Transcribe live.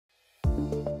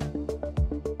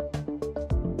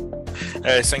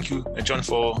Thank you, John,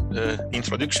 for the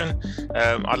introduction.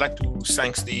 I'd like to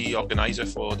thank the organizer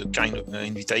for the kind of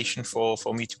invitation for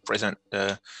me to present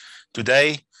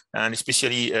today, and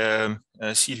especially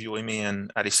Silvio, Amy,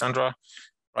 and Alessandra.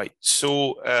 Right.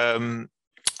 So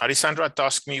Alessandra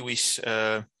tasked me with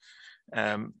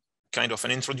kind of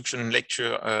an introduction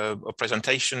lecture, a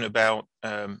presentation about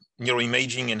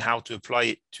neuroimaging and how to apply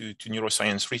it to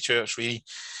neuroscience research, really.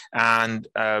 And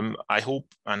I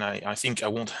hope, and I think I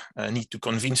won't need to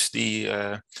convince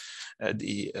the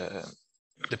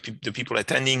people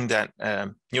attending that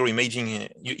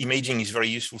neuroimaging is very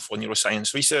useful for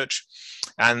neuroscience research.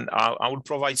 And I will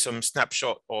provide some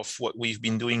snapshot of what we've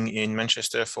been doing in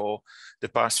Manchester for the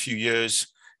past few years,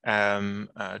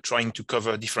 trying to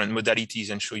cover different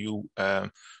modalities and show you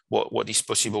what is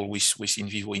possible with in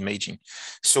vivo imaging.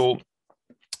 So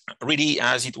really,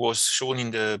 as it was shown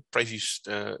in the previous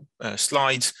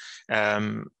slides,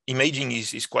 imaging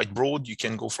is quite broad. You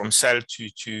can go from cell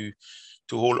to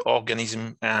whole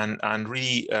organism, and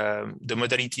really the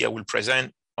modality I will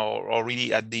present are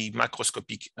really at the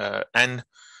macroscopic end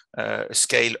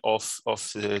scale of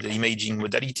the imaging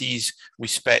modalities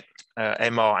with PET,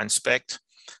 MR, and SPECT.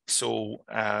 So,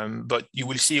 but you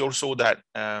will see also that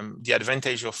the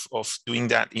advantage of doing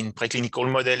that in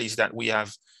preclinical model is that we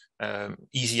have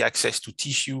easy access to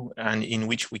tissue, and in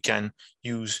which we can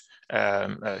use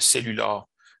cellular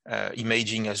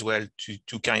imaging as well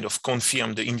to kind of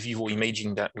confirm the in vivo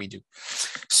imaging that we do.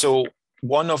 So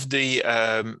one of the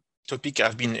topic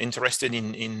I've been interested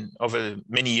in over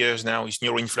many years now is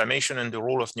neuroinflammation and the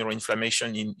role of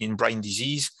neuroinflammation in brain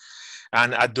disease.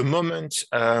 And at the moment,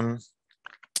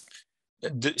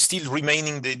 still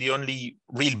remaining the only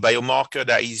real biomarker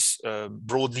that is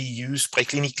broadly used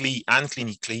preclinically and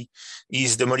clinically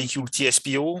is the molecule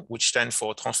TSPO, which stands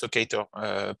for translocator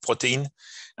protein,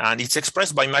 and it's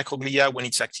expressed by microglia when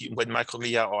it's active. When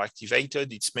microglia are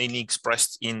activated, it's mainly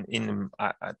expressed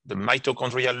at the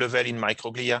mitochondrial level in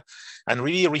microglia, and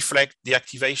really reflect the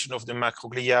activation of the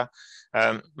macroglia.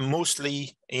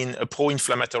 Mostly in a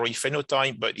pro-inflammatory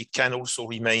phenotype, but it can also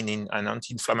remain in an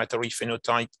anti-inflammatory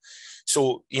phenotype.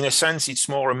 So in a sense, it's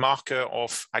more a marker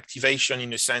of activation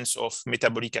in a sense of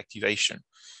metabolic activation,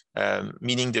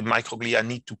 meaning the microglia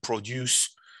need to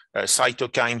produce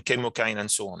cytokine, chemokine,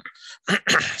 and so on.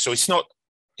 So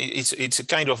it's a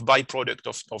kind of byproduct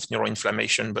of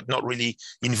neuroinflammation, but not really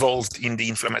involved in the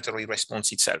inflammatory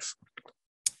response itself.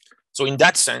 So in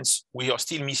that sense, we are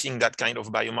still missing that kind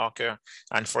of biomarker,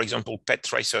 and for example, PET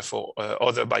tracer for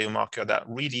other biomarker that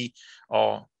really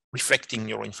are reflecting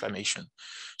neuroinflammation.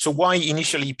 So why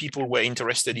initially people were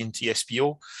interested in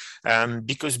TSPO?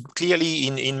 Because clearly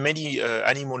in many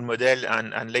animal model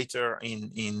and later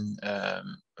in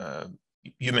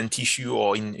human tissue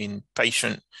or in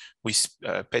patient with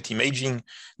PET imaging,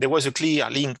 there was a clear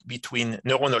link between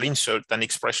neuronal insult and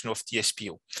expression of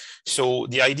TSPO. So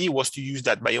the idea was to use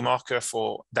that biomarker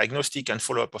for diagnostic and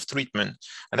follow-up of treatment.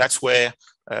 And that's where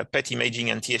PET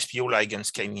imaging and TSPO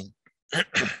ligands came in.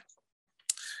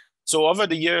 So over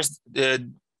the years, the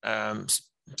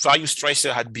various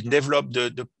tracer had been developed.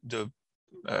 The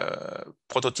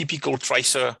prototypical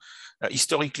tracer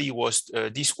historically was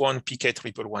this one,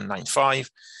 PK11195,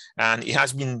 and it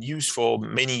has been used for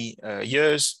many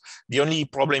years. The only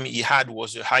problem it had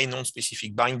was a high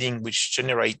non-specific binding, which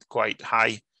generate quite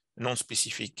high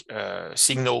non-specific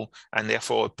signal, and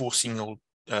therefore a poor signal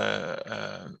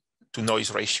to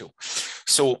noise ratio.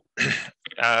 So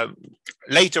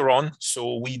later on,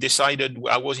 so we decided,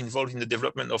 I was involved in the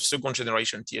development of second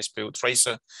generation TSPO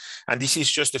tracer, and this is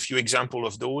just a few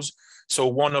examples of those. So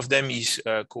one of them is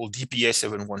called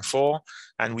DPS714,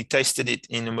 and we tested it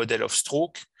in a model of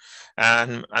stroke.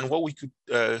 And what we could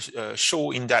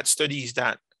show in that study is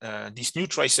that this new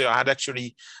tracer had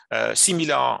actually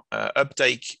similar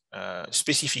uptake,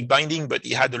 specific binding, but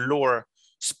it had a lower,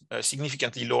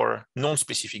 significantly lower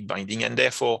non-specific binding, and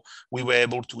therefore we were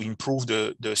able to improve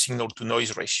the signal to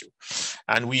noise ratio.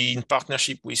 And we, in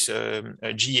partnership with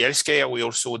GE Healthcare, we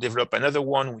also developed another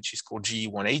one which is called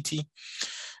GE180,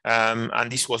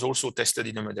 and this was also tested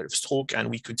in a model of stroke, and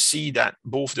we could see that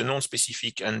both the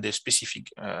non-specific and the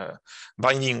specific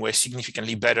binding were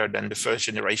significantly better than the first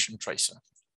generation tracer.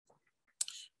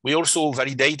 We also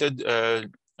validated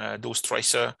those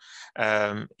tracer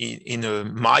in a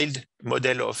mild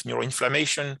model of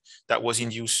neuroinflammation that was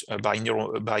induced by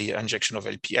injection of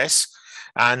LPS.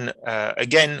 And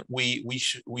again, we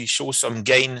show some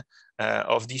gain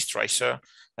of this tracer,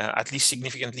 at least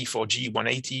significantly for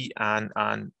G180,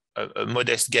 and a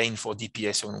modest gain for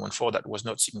DPS714 that was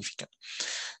not significant.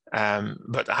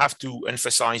 But I have to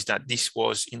emphasize that this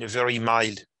was in a very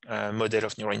mild model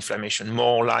of neuroinflammation,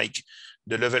 more like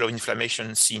the level of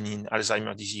inflammation seen in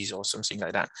Alzheimer's disease or something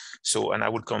like that. So, and I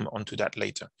will come on to that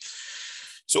later.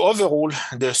 So overall,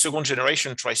 the second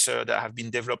generation tracer that have been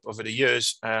developed over the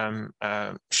years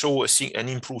show an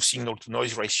improved signal to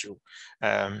noise ratio.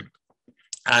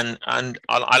 And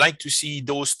I like to see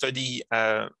those studies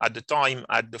at the time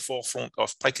at the forefront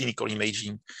of preclinical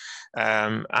imaging.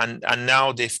 And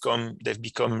now they've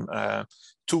become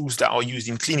tools that are used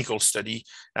in clinical study.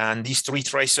 And these three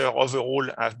tracers overall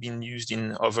have been used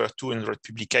in over 200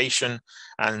 publications,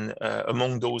 and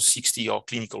among those 60 are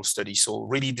clinical studies. So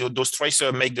really those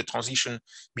tracers make the transition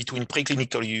between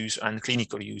preclinical use and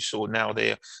clinical use. So now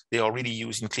they are really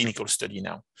used in clinical study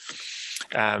now.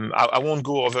 I won't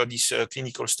go over this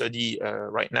clinical study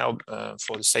right now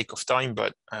for the sake of time,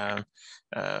 but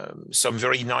some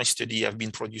very nice studies have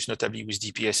been produced, notably with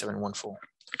DPS-714.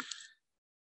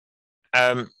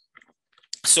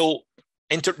 So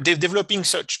developing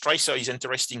such tracer is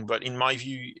interesting, but in my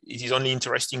view, it is only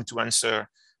interesting to answer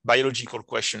biological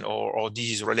question or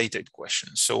disease-related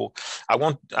questions. So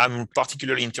I'm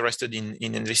particularly interested in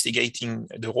investigating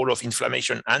the role of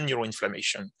inflammation and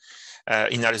neuroinflammation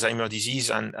in Alzheimer's disease.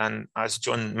 And as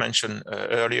John mentioned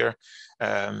earlier,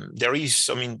 there is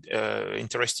some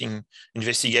interesting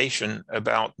investigation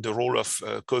about the role of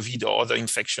COVID or other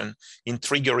infection in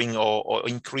triggering or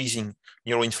increasing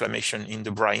neuroinflammation in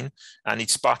the brain. And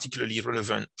it's particularly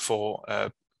relevant for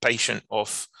patients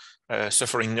of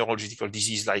suffering neurological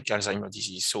disease like Alzheimer's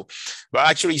disease. So, but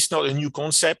actually it's not a new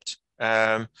concept.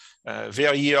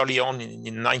 Very early on in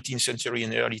the 19th century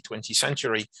and early 20th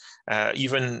century,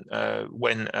 even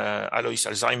when Alois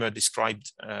Alzheimer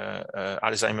described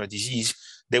Alzheimer's disease,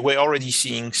 they were already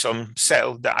seeing some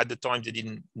cell that at the time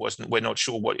they were not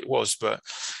sure what it was, but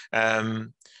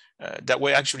that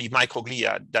were actually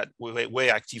microglia that were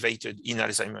activated in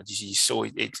Alzheimer's disease. So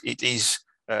it is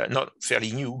not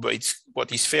fairly new, but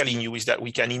what is fairly new is that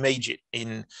we can image it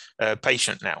in a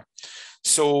patient now.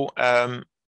 So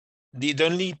the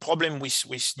only problem with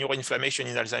neuroinflammation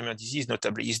in Alzheimer's disease,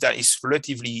 notably, is that it's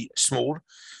relatively small.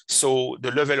 So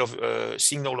the level of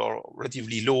signal are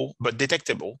relatively low, but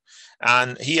detectable.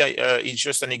 And here is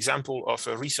just an example of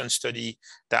a recent study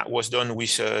that was done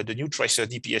with the new tracer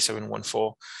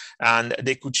DPS-714. And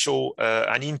they could show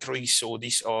an increase. So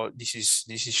this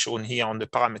is shown here on the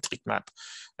parametric map,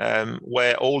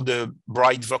 where all the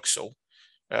bright voxel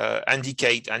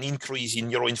indicate an increase in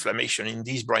neuroinflammation in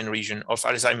this brain region of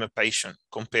Alzheimer's patient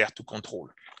compared to control.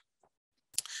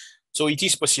 So it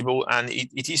is possible, and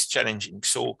it is challenging.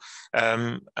 So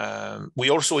we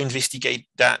also investigate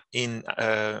that in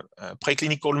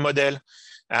preclinical model.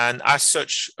 And as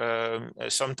such,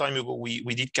 some time ago,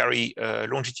 we did carry a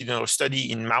longitudinal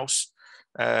study in mouse,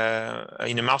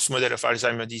 in a mouse model of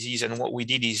Alzheimer's disease. And what we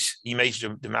did is image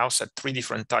the mouse at 3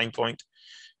 different time points.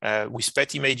 With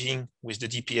PET imaging, with the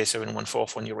DPS-714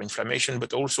 for neuroinflammation,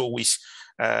 but also with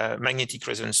magnetic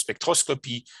resonance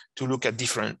spectroscopy to look at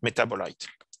different metabolites.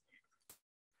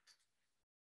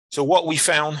 So what we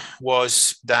found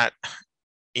was that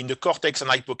in the cortex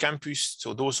and hippocampus,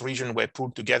 so those regions were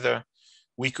pulled together,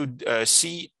 we could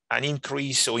see an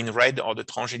increase, so in red are the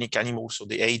transgenic animals, so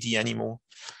the AD animal.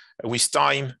 With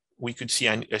time, we could see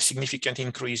a significant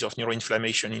increase of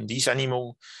neuroinflammation in this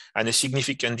animal and a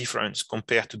significant difference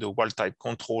compared to the wild-type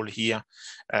control here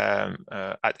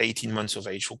at 18 months of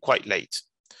age, so quite late.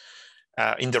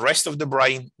 In the rest of the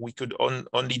brain, we could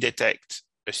only detect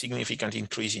a significant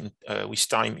increase in, with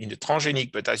time in the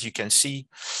transgenic, but as you can see,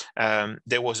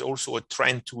 there was also a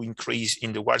trend to increase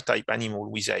in the wild-type animal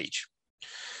with age.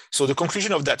 So the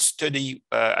conclusion of that study,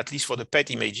 at least for the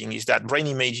PET imaging, is that brain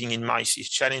imaging in mice is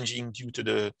challenging due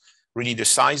to really the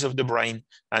size of the brain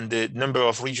and the number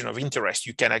of regions of interest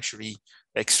you can actually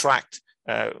extract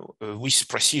with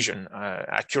precision,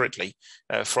 accurately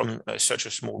from such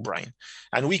a small brain.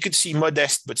 And we could see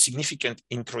modest but significant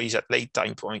increase at late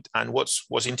time point. And what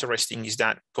was interesting is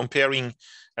that comparing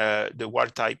the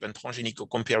wild type and transgenic, or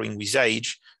comparing with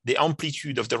age, the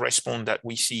amplitude of the response that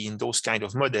we see in those kind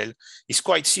of model is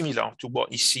quite similar to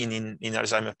what is seen in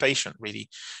Alzheimer's patient, really.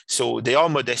 So they are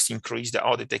modest increase that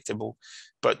are detectable.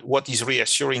 But what is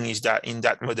reassuring is that in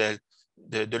that model,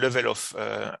 the level of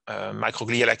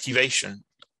microglial activation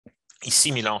is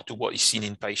similar to what is seen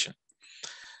in patient.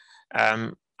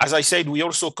 As I said, we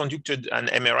also conducted an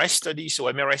MRS study. So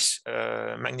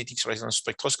MRS, magnetic resonance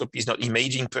spectroscopy, is not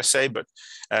imaging per se, but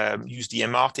use the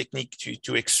MR technique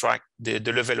to extract the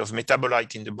level of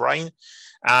metabolite in the brain.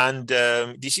 And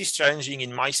this is challenging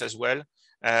in mice as well,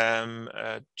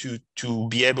 to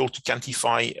be able to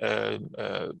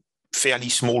quantify fairly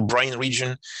small brain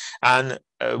region. And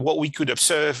what we could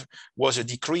observe was a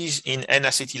decrease in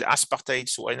N-acetyl aspartate.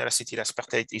 So N-acetyl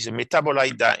aspartate is a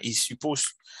metabolite that is supposed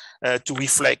to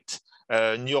reflect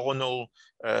neuronal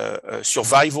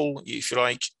survival, if you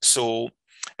like. So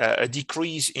a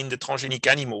decrease in the transgenic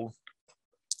animal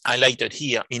highlighted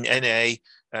here in NAA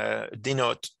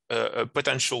denote a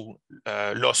potential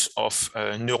loss of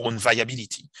neuron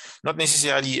viability. Not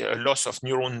necessarily a loss of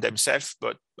neuron themselves,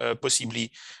 but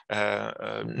possibly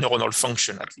neuronal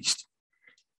function at least.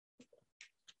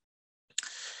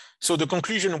 So the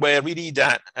conclusion were really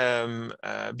that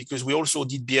because we also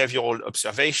did behavioral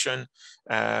observation,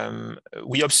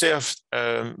 we observed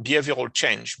behavioral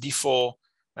change before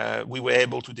we were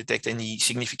able to detect any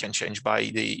significant change by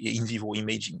the in vivo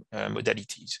imaging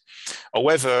modalities.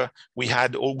 However, we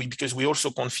had because we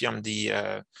also confirmed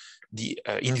the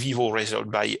in vivo result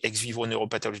by ex vivo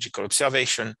neuropathological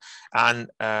observation, and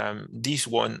these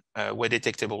one were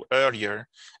detectable earlier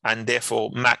and therefore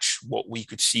match what we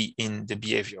could see in the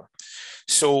behavior.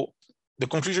 So the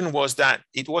conclusion was that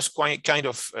it was quite kind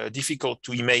of difficult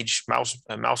to image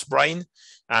mouse brain,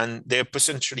 and there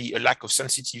potentially a lack of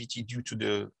sensitivity due to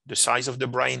the size of the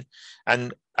brain.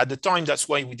 And at the time, that's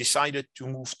why we decided to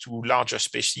move to larger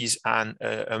species, and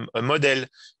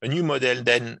a new model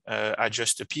then had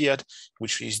just appeared,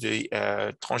 which is the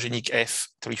transgenic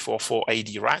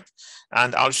F344AD rat.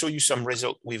 And I'll show you some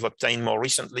results we've obtained more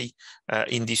recently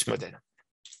in this model.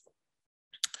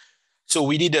 So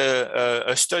we did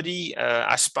a study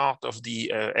as part of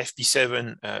the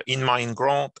FP7 in-mind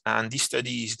grant, and this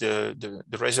study is the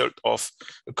result of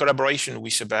a collaboration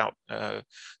with about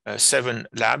 7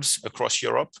 labs across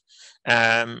Europe,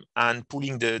 and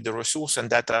pooling the resource and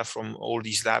data from all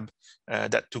these labs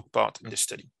that took part in the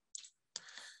study.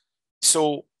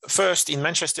 So first in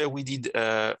Manchester, we did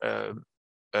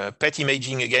PET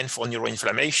imaging again for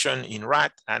neuroinflammation in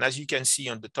rat, and as you can see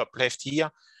on the top left here,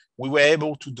 we were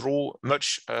able to draw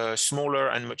much smaller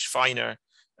and much finer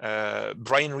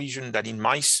brain region than in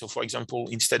mice. So for example,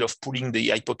 instead of putting the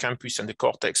hippocampus and the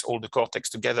cortex, all the cortex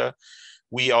together,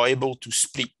 we are able to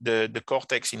split the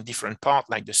cortex in different parts,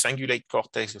 like the cingulate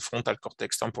cortex, the frontal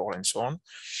cortex, temporal, and so on.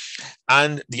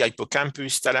 And the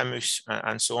hippocampus, thalamus,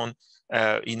 and so on,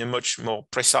 in a much more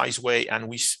precise way, and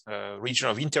with region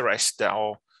of interest that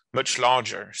are much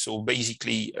larger. So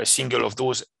basically, a single of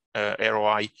those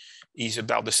ROI is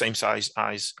about the same size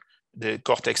as the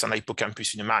cortex and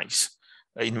hippocampus in mouse.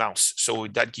 So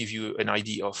that gives you an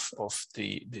idea of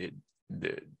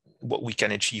what we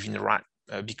can achieve in a rat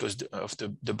because of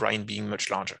the brain being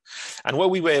much larger. And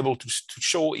what we were able to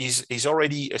show is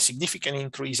already a significant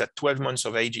increase at 12 months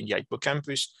of age in the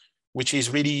hippocampus, which is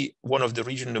really one of the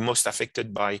regions the most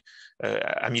affected by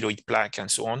amyloid plaque and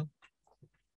so on.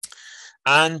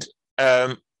 And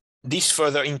this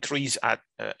further increase at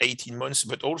 18 months,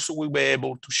 but also we were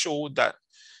able to show that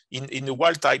in the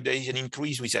wild type, there is an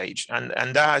increase with age. And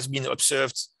that has been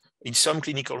observed in some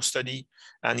clinical study.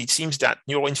 And it seems that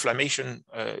neuroinflammation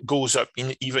goes up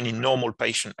even in normal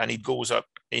patient, and it goes up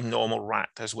in normal rat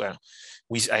as well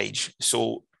with age.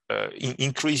 So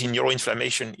increase in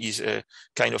neuroinflammation is a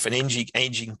kind of an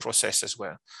aging process as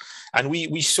well. And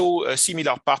we saw a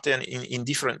similar pattern in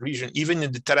different regions, even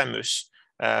in the thalamus,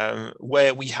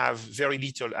 where we have very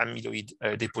little amyloid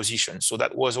deposition. So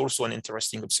that was also an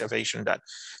interesting observation that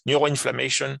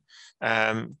neuroinflammation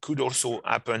could also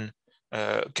happen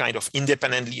kind of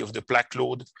independently of the plaque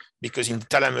load, because in the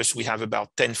thalamus we have about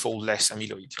 10-fold less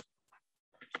amyloid.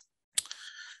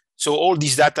 So all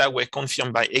these data were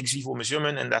confirmed by ex vivo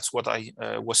measurement, and that's what I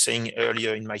was saying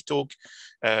earlier in my talk.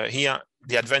 Here,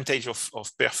 the advantage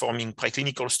of performing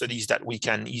preclinical studies that we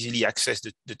can easily access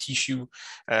the tissue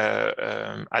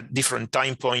at different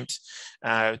time points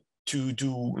to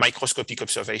do microscopic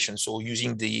observation. So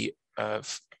using the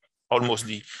almost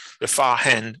the far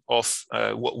hand of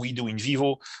what we do in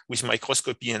vivo with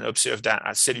microscopy and observe that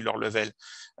at cellular level,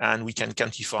 and we can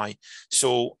quantify.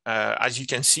 So as you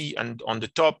can see, and on the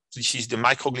top, this is the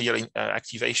microglial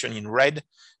activation in red,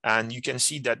 and you can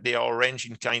see that they are arranged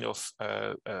in kind of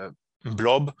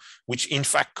blob, which in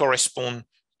fact correspond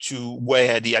to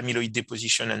where the amyloid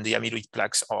deposition and the amyloid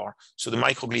plaques are. So the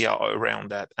microglia are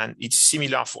around that. And it's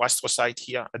similar for astrocyte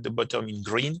here at the bottom in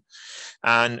green.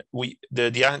 And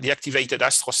the activated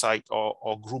astrocyte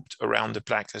are grouped around the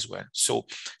plaque as well. So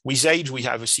with age, we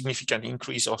have a significant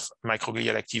increase of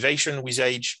microglial activation with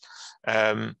age.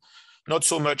 Not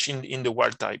so much in the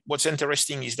wild type. What's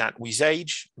interesting is that with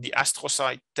age, the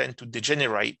astrocyte tend to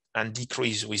degenerate and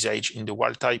decrease with age in the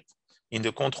wild type, in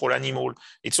the control animal.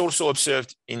 It's also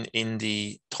observed in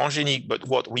the transgenic, but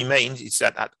what remains is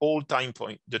that at all time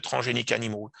points, the transgenic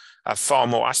animal have far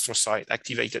more astrocyte,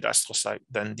 activated astrocyte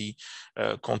than the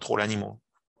control animal.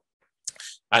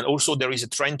 And also there is a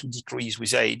trend to decrease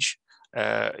with age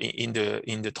in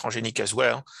the transgenic as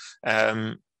well.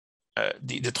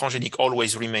 The transgenic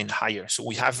always remain higher. So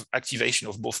we have activation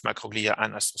of both macroglia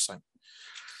and astrocyte.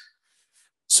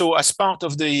 So as part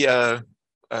of the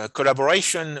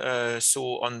collaboration,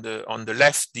 so on the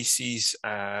left, this is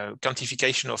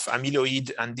quantification of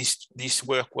amyloid, and this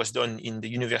work was done in the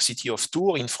University of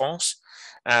Tours in France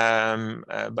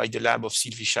by the lab of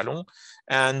Sylvie Chalon,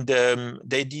 and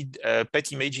they did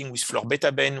PET imaging with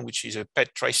fluorbetabene, which is a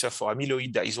PET tracer for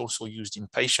amyloid that is also used in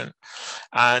patients,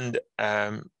 and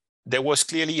there was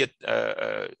clearly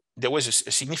there was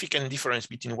a significant difference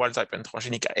between wild type and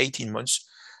transgenic at 18 months.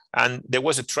 And there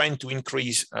was a trend to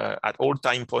increase at all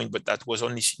time points, but that was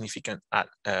only significant at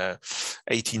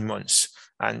 18 months.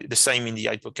 And the same in the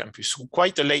hippocampus. So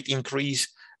quite a late increase,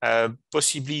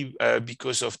 possibly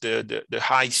because of the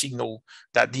high signal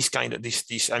that this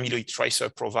amyloid tracer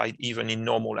provide even in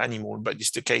normal animal, but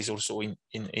it's the case also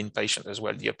in patients as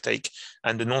well. The uptake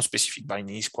and the non-specific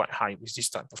binding is quite high with this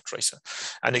type of tracer.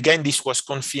 And again, this was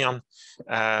confirmed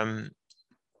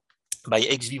by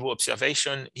ex vivo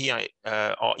observation. Here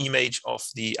are image of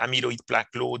the amyloid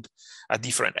plaque load at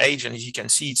different age. And as you can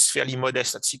see, it's fairly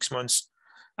modest at 6 months,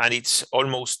 and it's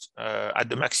almost at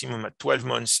the maximum at 12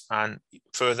 months and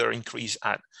further increase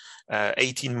at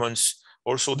 18 months.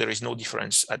 Also, there is no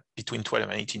difference between 12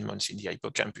 and 18 months in the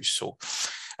hippocampus. So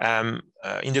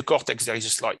in the cortex, there is a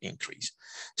slight increase.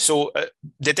 So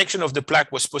detection of the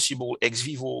plaque was possible ex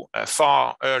vivo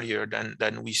far earlier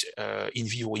than with in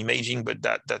vivo imaging, but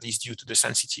that is due to the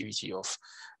sensitivity of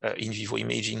in vivo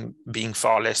imaging being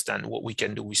far less than what we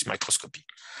can do with microscopy.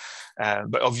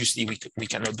 But obviously, we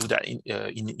cannot do that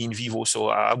in vivo. So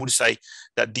I would say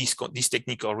that these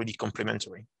techniques are really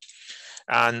complementary.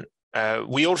 And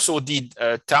we also did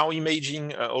tau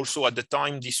imaging. Also at the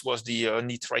time, this was the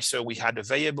only tracer we had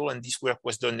available, and this work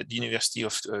was done at the University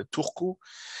of Turku,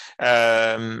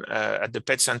 at the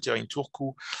PET center in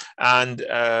Turku. And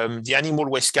the animal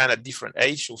was scanned at different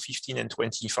age, so 15 and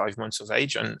 25 months of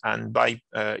age, and by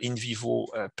in vivo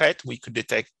PET, we could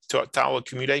detect tau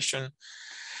accumulation.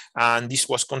 And this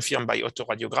was confirmed by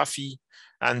autoradiography.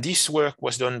 And this work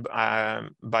was done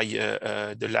by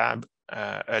the lab,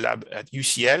 a lab at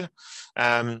UCL.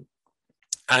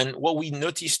 And what we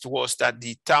noticed was that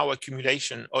the tau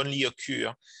accumulation only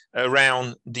occur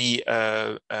around the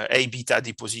A beta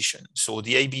deposition. So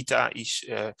the A beta is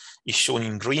shown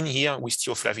in green here with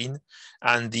theoflavine,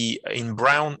 and in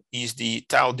brown is the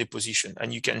tau deposition.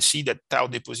 And you can see that tau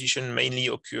deposition mainly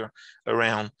occur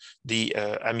around the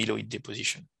amyloid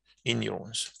deposition in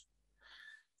neurons.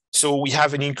 So we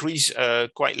have an increase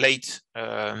quite late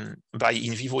by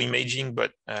in vivo imaging,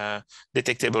 but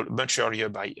detectable much earlier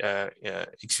by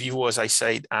ex vivo, as I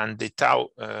said, and the tau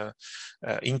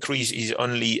increase is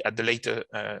only at the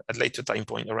later time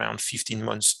point, around 15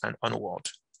 months and onward.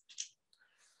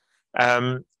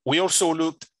 We also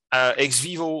looked ex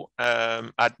vivo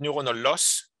at neuronal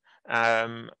loss,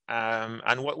 and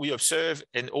what we observed,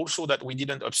 and also that we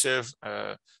didn't observe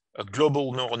a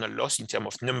global neuronal loss in terms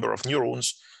of number of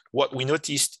neurons. What we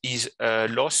noticed is a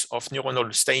loss of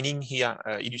neuronal staining here,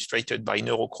 illustrated by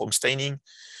neurochrome staining,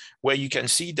 where you can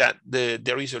see that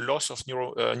there is a loss of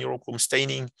neurochrome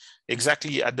staining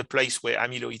exactly at the place where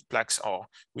amyloid plaques are,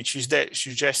 which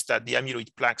suggests that the amyloid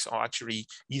plaques are actually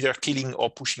either killing or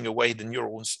pushing away the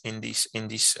neurons in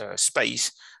this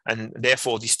space, and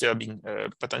therefore disturbing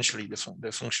potentially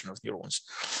the function of neurons.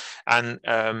 And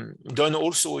done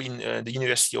also in the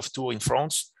University of Tours in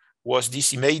France was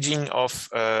this imaging of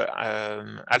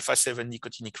alpha-7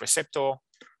 nicotinic receptor.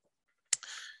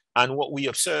 And what we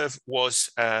observed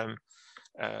was an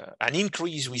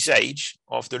increase with age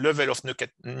of the level of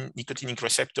nicotinic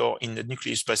receptor in the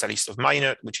nucleus basalis of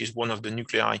Minot, which is one of the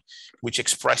nuclei which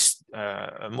express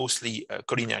mostly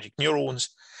cholinergic neurons.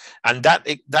 And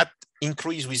that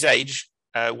increase with age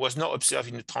was not observed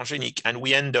in the transgenic, and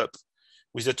we end up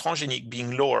with the transgenic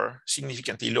being lower,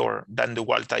 significantly lower than the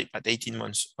wild type at 18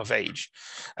 months of age.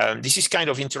 This is kind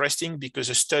of interesting because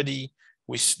a study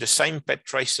with the same PET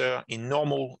tracer in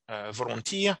normal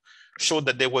volunteer showed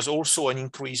that there was also an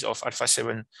increase of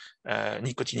alpha-7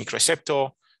 nicotinic receptor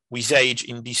with age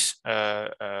in this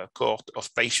cohort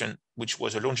of patients, which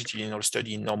was a longitudinal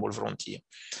study in normal volunteer.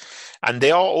 And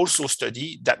there are also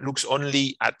studies that looks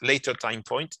only at later time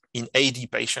point in AD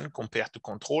patient compared to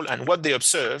control. And what they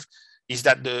observe is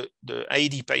that the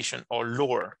AD patients are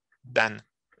lower than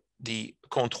the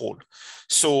control.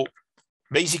 So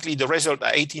basically the result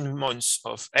at 18 months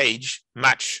of age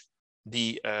match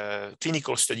the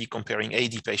clinical study comparing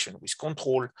AD patient with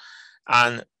control,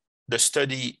 and the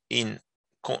study in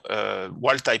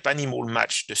wild-type animal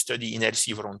match the study in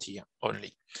healthy volunteer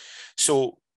only.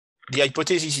 So the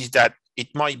hypothesis is that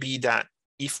it might be that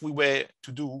if we were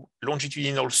to do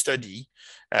longitudinal study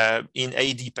in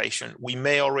AD patient, we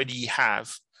may already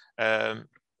have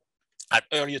at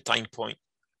earlier time point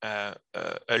a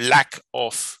lack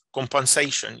of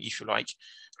compensation, if you like,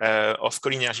 of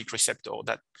cholinergic receptor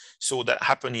that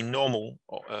happen in normal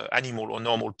animal or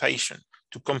normal patient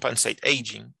to compensate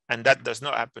aging, and that does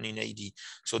not happen in AD.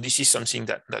 So this is something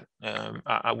that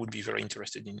I would be very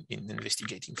interested in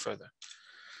investigating further.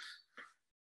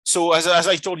 So as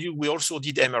I told you, we also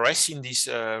did MRS in this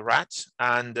rat,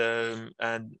 and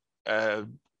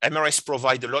MRS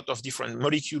provide a lot of different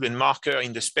molecule and marker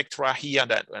in the spectra here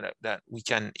that we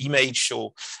can image.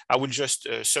 So I will just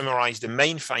summarize the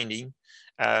main finding.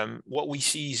 What we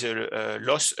see is a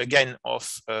loss again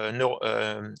of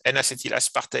N-acetyl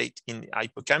aspartate in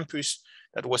hippocampus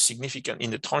that was significant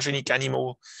in the transgenic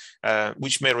animal,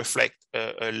 which may reflect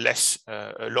a loss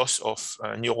of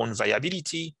neuron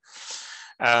viability.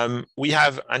 We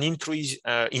have an increase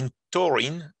in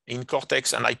taurine in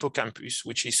cortex and hippocampus,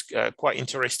 which is quite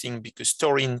interesting because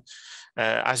taurine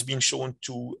has been shown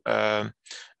to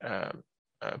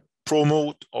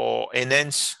promote or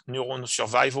enhance neuron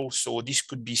survival. So this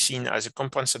could be seen as a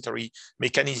compensatory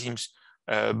mechanisms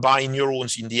by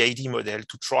neurons in the AD model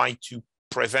to try to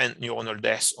prevent neuronal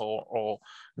death or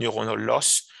neuronal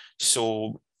loss.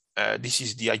 So this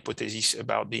is the hypothesis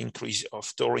about the increase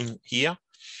of taurine here.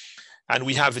 And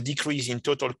we have a decrease in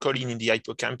total choline in the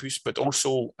hippocampus, but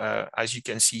also, as you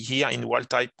can see here, in wild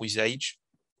type with age.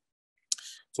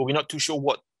 So we're not too sure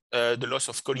what the loss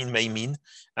of choline may mean,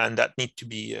 and that needs to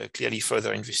be clearly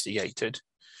further investigated.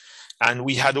 And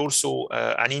we had also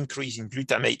an increase in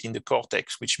glutamate in the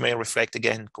cortex, which may reflect,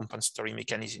 again, compensatory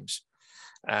mechanisms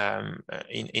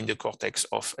in the cortex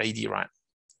of AD rat.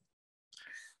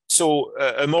 So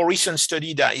a more recent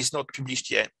study that is not published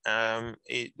yet,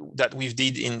 that we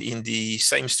did in the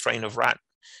same strain of rat,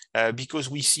 because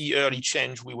we see early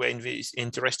change, we were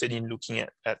interested in looking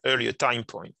at earlier time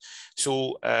point.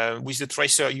 So with the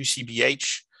tracer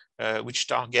UCBH, which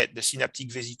target the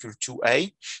synaptic vesicle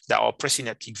 2A, that are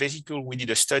presynaptic vesicle, we did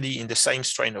a study in the same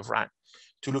strain of rat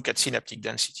to look at synaptic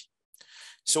density.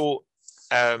 So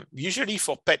usually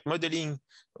for PET modeling,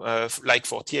 like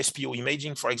for TSPO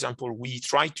imaging, for example, we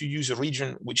try to use a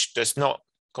region which does not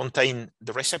contain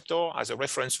the receptor as a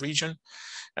reference region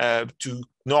to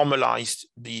normalize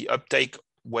the uptake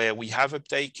where we have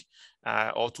uptake,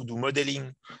 or to do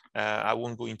modeling. I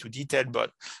won't go into detail,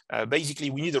 but basically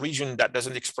we need a region that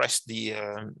doesn't express the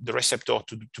receptor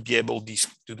to be able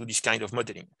to do this kind of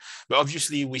modeling. But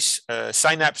obviously with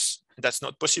synapse, that's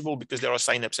not possible because there are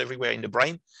synapses everywhere in the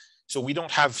brain. So we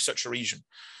don't have such a region.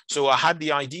 So I had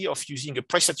the idea of using a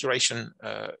pre-saturation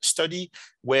study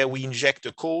where we inject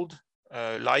the cold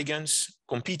ligands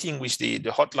competing with the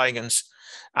hot ligands,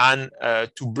 and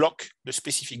to block the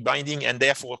specific binding and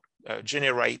therefore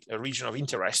generate a region of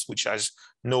interest which has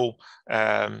no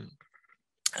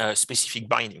specific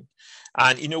binding.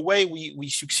 And in a way, we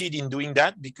succeed in doing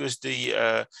that because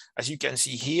as you can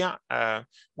see here,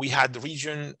 we had the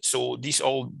region. So this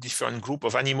all different group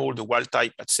of animal, the wild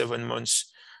type at 7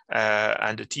 months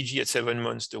and the TG at 7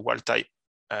 months, the wild type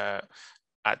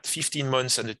at 15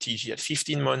 months and the TG at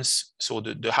 15 months. So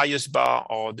the highest bar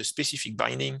are the specific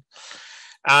binding,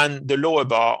 and the lower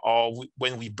bar are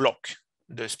when we block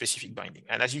the specific binding.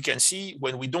 And as you can see,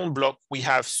 when we don't block, we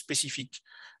have specific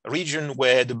region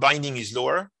where the binding is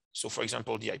lower. So for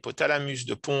example, the hypothalamus,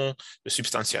 the pons, the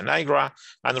substantia nigra,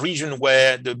 and region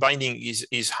where the binding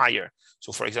is higher.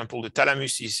 So for example, the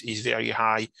thalamus is very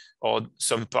high, or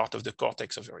some part of the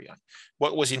cortex are very high.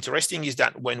 What was interesting is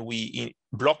that when we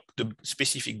block the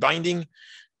specific binding,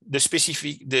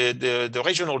 the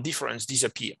regional difference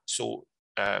disappear. So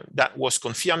that was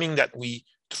confirming that we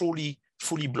truly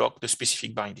fully block the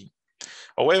specific binding.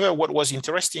 However, what was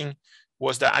interesting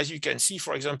was that, as you can see,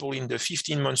 for example, in the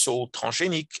 15-month-old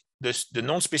transgenic, the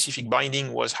non-specific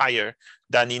binding was higher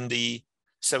than in the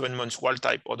 7 months wild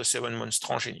type or the 7 months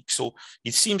transgenic. So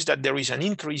it seems that there is an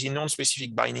increase in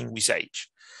non-specific binding with age.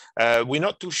 We're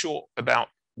not too sure about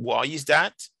why is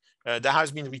that. That has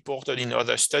been reported in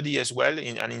other studies as well,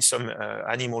 and in some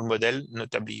animal model,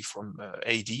 notably from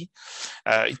AD.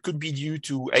 It could be due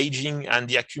to aging and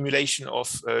the accumulation of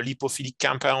lipophilic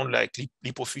compound like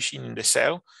lipofuscin in the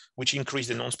cell, which increase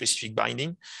the non-specific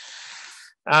binding.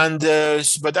 And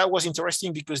but that was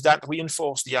interesting because that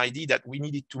reinforced the idea that we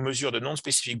needed to measure the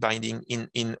non-specific binding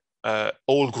in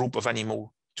all group of animals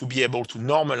to be able to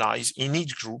normalize in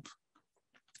each group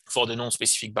for the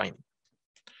non-specific binding.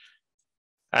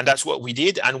 And that's what we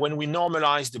did. And when we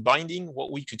normalized the binding,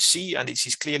 what we could see, and this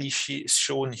is clearly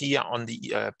shown here on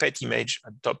the PET image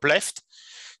at top left.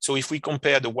 So if we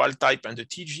compare the wild type and the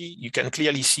TG, you can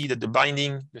clearly see that the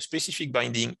binding, the specific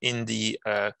binding in the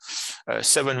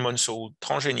 7-month-old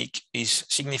transgenic is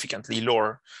significantly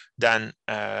lower than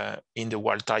in the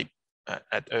wild type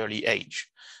at early age.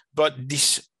 But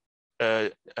this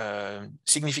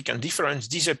significant difference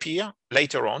disappears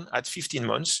later on at 15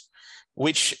 months,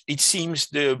 which it seems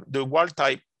the wild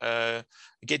type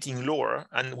getting lower,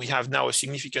 and we have now a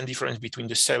significant difference between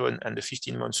the 7 and the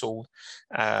 15-month-old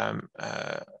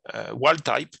wild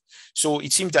type. So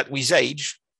it seems that with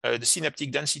age, the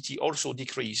synaptic density also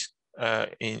decrease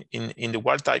in the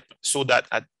wild type, so that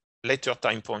at later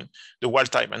time point, the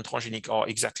wild type and transgenic are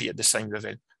exactly at the same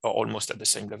level, or almost at the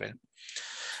same level.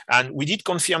 And we did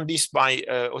confirm this by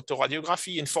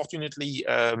autoradiography. Unfortunately,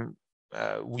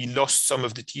 we lost some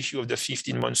of the tissue of the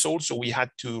 15-month-old, so we had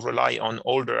to rely on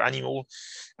older animal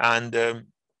and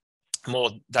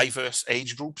more diverse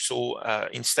age group. So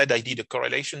instead, I did a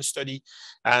correlation study.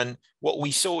 And what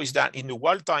we saw is that in the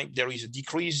wild type, there is a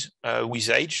decrease with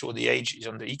age. So the age is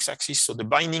on the x-axis. So the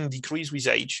binding decrease with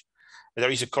age.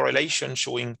 There is a correlation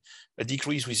showing a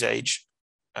decrease with age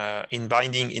in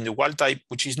binding in the wild type,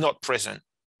 which is not present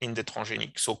in the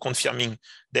transgenic. So confirming,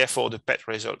 therefore, the PET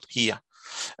result here.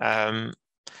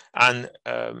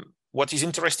 What is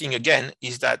interesting again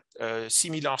is that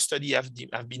similar studies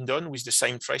have been done with the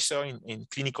same tracer in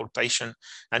clinical patient,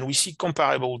 and we see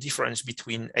comparable difference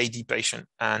between AD patient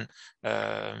and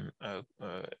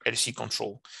LC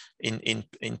control in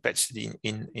PET study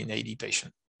in AD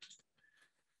patient.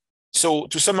 So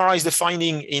to summarize the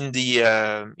finding in the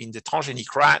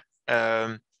transgenic rat,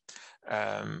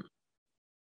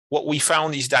 what we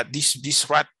found is that this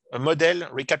rat model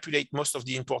recapitulates most of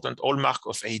the important hallmark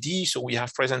of AD. So we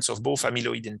have presence of both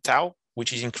amyloid and tau,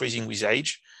 which is increasing with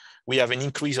age. We have an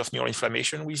increase of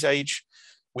neuroinflammation with age.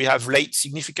 We have late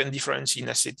significant difference in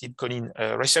acetylcholine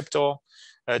receptor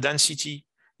density,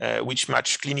 which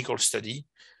match clinical study.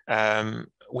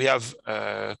 We have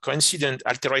coincident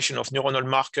alteration of neuronal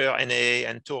marker, NAA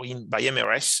and taurine by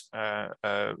MRS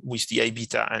with the A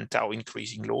beta and tau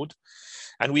increasing load.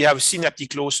 And we have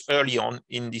synaptic loss early on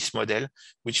in this model,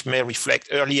 which may reflect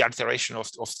early alteration of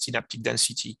synaptic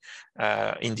density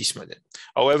in this model.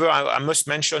 However, I must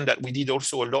mention that we did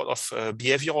also a lot of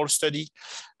behavioral study.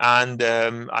 And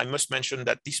I must mention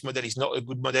that this model is not a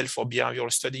good model for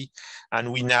behavioral study.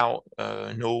 And we now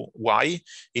know why.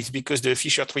 It's because the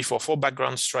Fisher 344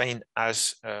 background strain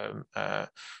has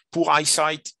poor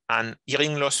eyesight and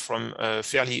hearing loss from a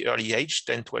fairly early age,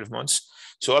 10, 12 months.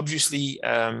 So obviously,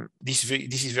 this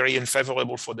is very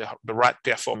unfavorable for the rat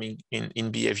performing in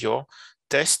behavior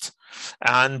test.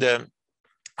 And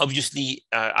obviously,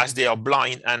 as they are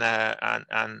blind and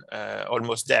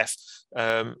almost deaf,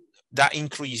 that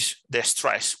increase their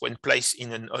stress when placed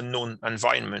in an unknown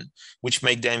environment, which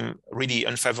make them really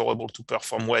unfavorable to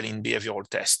perform well in behavioral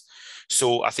tests.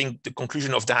 So I think the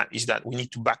conclusion of that is that we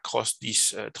need to backcross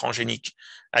this transgenic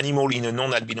animal in a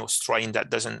non-albino strain that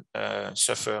doesn't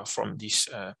suffer from this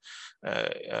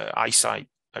eyesight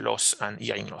loss and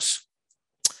hearing loss.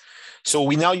 So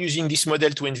we're now using this model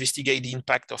to investigate the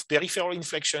impact of peripheral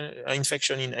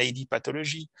infection in AD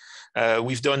pathology.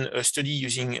 We've done a study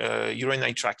using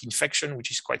urinary tract infection, which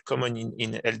is quite common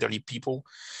in elderly people.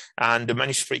 And the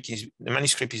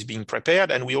manuscript is being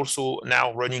prepared. And we're also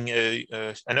now running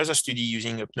another study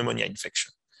using a pneumonia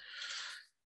infection.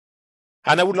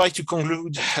 And I would like to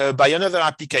conclude by another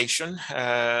application.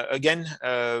 Again,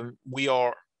 we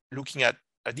are looking at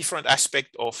a different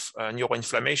aspect of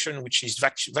neuroinflammation, which is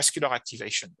vascular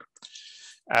activation.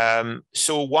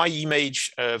 So why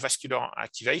image vascular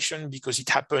activation? Because it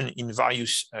happens in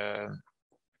various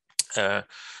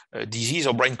disease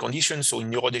or brain conditions, so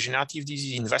in neurodegenerative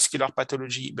disease, in vascular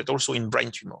pathology, but also in brain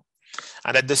tumor.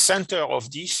 And at the center of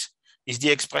this is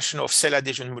the expression of cell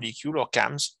adhesion molecule, or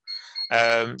CAMs,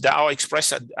 that are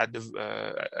expressed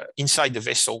inside the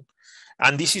vessel.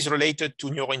 And this is related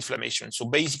to neuroinflammation. So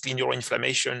basically,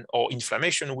 neuroinflammation or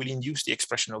inflammation will induce the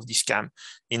expression of this CAM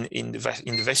in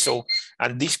the vessel.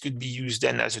 And this could be used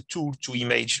then as a tool to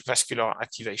image vascular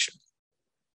activation.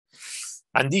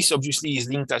 And this obviously is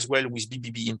linked as well with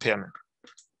BBB impairment.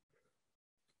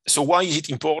 So why is it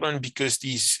important? Because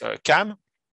these CAM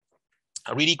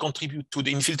really contribute to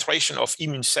the infiltration of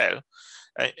immune cell,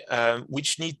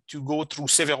 which need to go through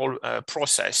several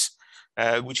processes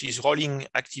which is rolling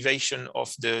activation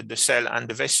of the cell and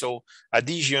the vessel,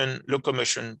 adhesion,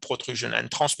 locomotion, protrusion,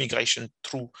 and transmigration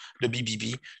through the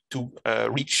BBB to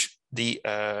reach the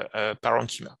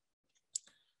parenchyma.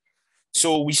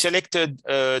 So we selected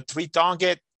 3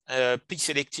 targets.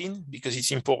 P-selectin, because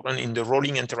it's important in the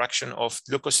rolling interaction of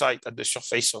leukocyte at the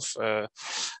surface of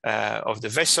the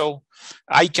vessel.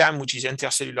 ICAM, which is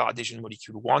intercellular adhesion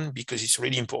molecule 1, because it's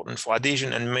really important for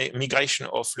adhesion and migration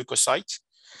of leukocytes.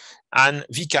 And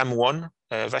VCAM1,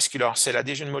 vascular cell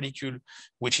adhesion molecule,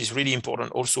 which is really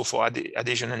important also for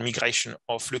adhesion and migration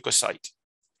of leukocyte.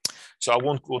 So I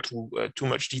won't go through too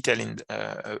much detail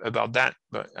about that,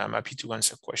 but I'm happy to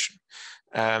answer questions.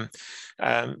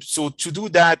 So to do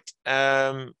that,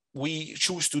 we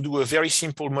choose to do a very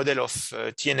simple model of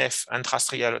TNF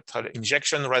intrastriatal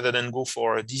injection rather than go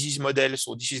for a disease model.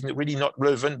 So this is really not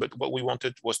relevant, but what we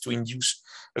wanted was to induce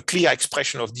a clear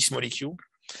expression of this molecule.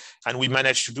 And we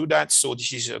managed to do that. So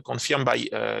this is confirmed by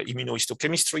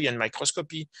immunohistochemistry and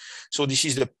microscopy. So this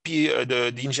is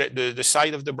the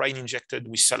side of the brain injected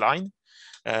with saline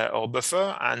or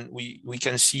buffer, and we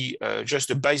can see just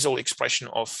the basal expression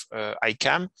of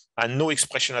ICAM and no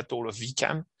expression at all of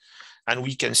VCAM. And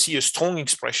we can see a strong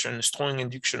expression, strong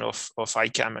induction of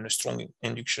ICAM and a strong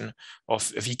induction of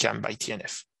VCAM by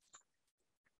TNF.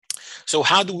 So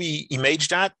how do we image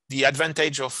that? The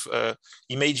advantage of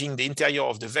imaging the interior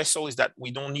of the vessel is that we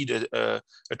don't need a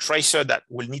tracer that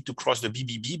will need to cross the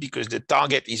BBB because the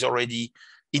target is already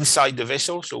inside the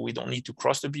vessel, so we don't need to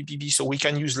cross the BBB. So we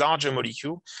can use larger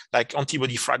molecule like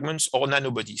antibody fragments or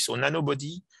nanobody. So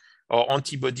nanobody or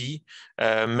antibody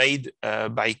made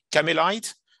by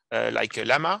camelide, like a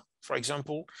llama, for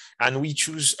example. And we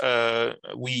choose,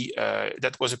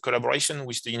 that was a collaboration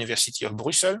with the University of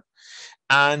Brussels.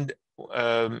 And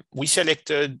we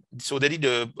selected, so they did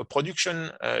a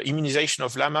production immunization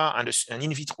of llama and an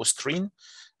in vitro screen.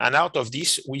 And out of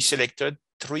this, we selected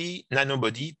 3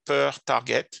 nanobody per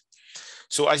target.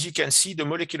 So as you can see, the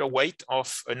molecular weight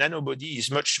of a nanobody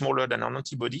is much smaller than an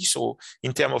antibody. So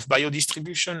in terms of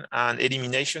biodistribution and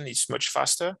elimination, it's much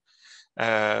faster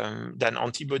than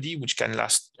antibody, which can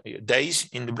last days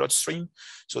in the bloodstream.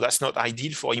 So that's not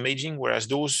ideal for imaging, whereas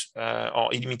those are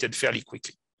eliminated fairly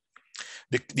quickly.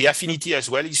 The affinity as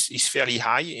well is fairly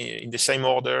high, in the same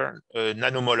order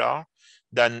nanomolar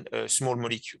than a small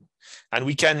molecule. And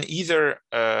we can either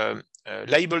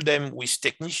label them with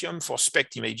technetium for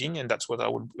SPECT imaging, and that's what I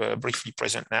will briefly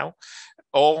present now,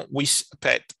 or with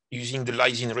PET using the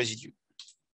lysine residue.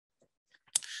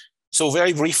 So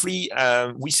very briefly,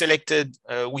 we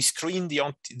screened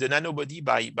the nanobody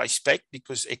by SPECT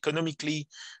because economically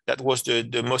that was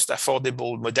the most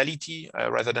affordable modality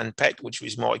rather than PET, which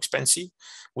was more expensive.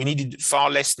 We needed far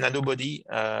less nanobody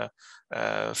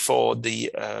for the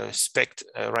SPECT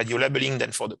radiolabeling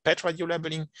than for the PET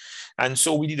radiolabeling. And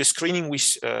so we did a screening with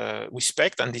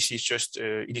SPECT, and this is just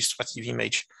an illustrative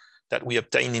image that we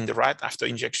obtained in the rat after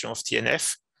injection of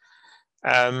TNF.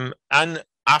 And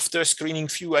after screening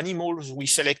few animals, we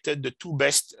selected the 2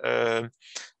 best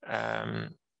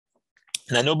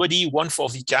nanobody, one for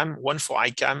VCAM, one for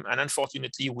ICAM, and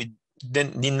unfortunately, we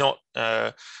did not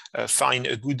find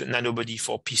a good nanobody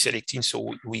for P-selectin,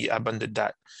 so we abandoned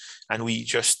that, and we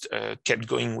just kept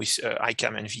going with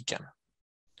ICAM and VCAM.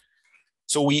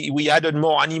 So we added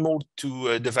more animal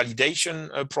to the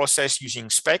validation process using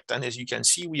SPECT. And as you can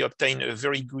see, we obtained a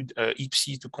very good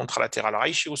IPSI to contralateral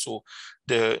ratio. So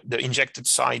the injected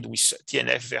side with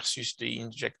TNF versus the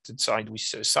injected side with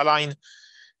saline,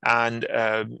 and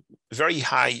very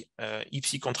high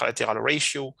IPSI contralateral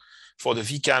ratio for the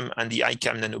VCAM and the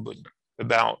ICAM nanobody,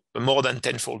 about more than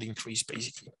 10-fold increase,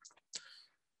 basically.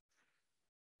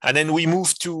 And then we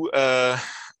moved to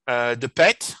the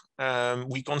PET.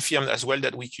 We confirmed as well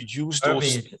that we could use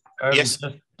those. Hervé, yes.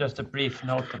 Just a brief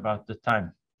note about the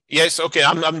time. Yes. Okay.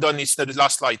 I'm done. It's the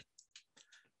last slide.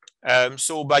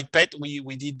 So by PET,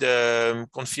 we did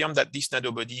confirm that this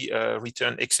nanobody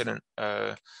returned excellent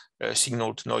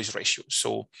signal to noise ratio.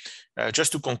 So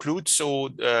just to conclude, so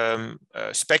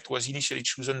SPECT was initially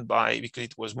chosen because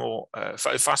it was more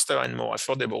faster and more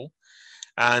affordable,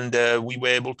 and we were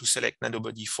able to select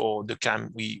nanobody for the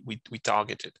CAM we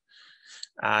targeted,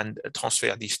 and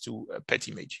transfer this to PET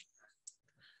imaging.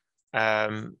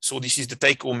 So this is the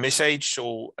take-home message.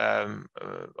 So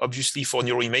obviously for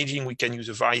neuroimaging, we can use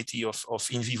a variety of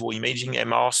in vivo imaging,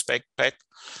 MR, SPECT, PET,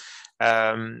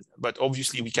 but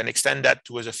obviously we can extend that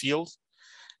to other fields.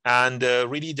 And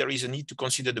really there is a need to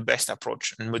consider the best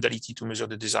approach and modality to measure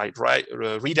the desired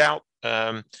readout.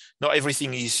 Not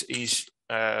everything is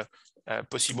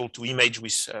possible to image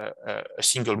with a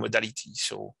single modality.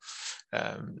 So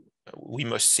we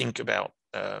must think about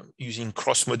using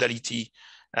cross-modality.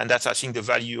 And that's, I think, the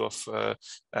value of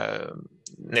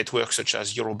networks such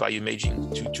as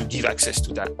Euro-BioImaging to give access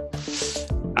to that.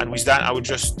 And with that, I would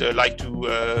just like to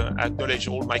acknowledge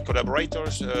all my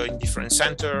collaborators in different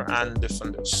centers and the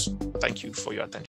funders. Thank you for your attention.